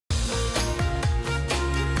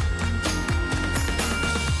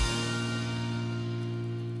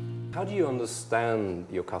how do you understand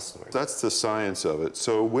your customers? That's the science of it.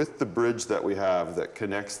 So with the bridge that we have that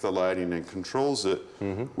connects the lighting and controls it,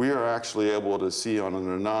 we are actually able to see on an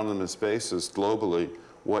anonymous basis globally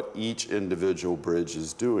what each individual bridge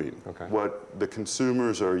is doing, what the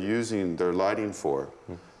consumers are using their lighting for.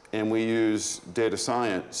 And we use data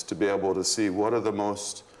science to be able to see what are the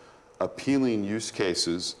most appealing use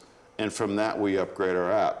cases, and from that we upgrade our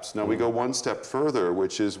apps. Now we go one step further,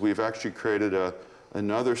 which is we've actually created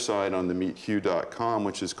another site on the meethue.com,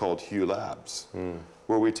 which is called Hue Labs,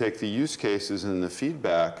 where we take the use cases and the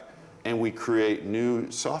feedback and we create new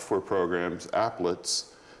software programs,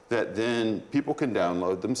 applets, that then people can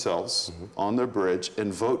download themselves on their bridge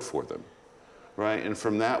and vote for them, right? And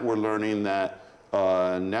from that we're learning that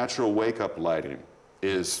natural wake-up lighting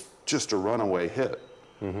is just a runaway hit.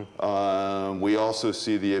 We also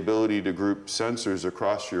see the ability to group sensors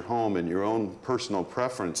across your home and your own personal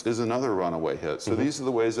preference is another runaway hit. So these are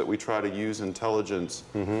the ways that we try to use intelligence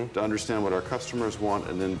to understand what our customers want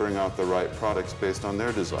and then bring out the right products based on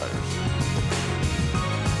their desires.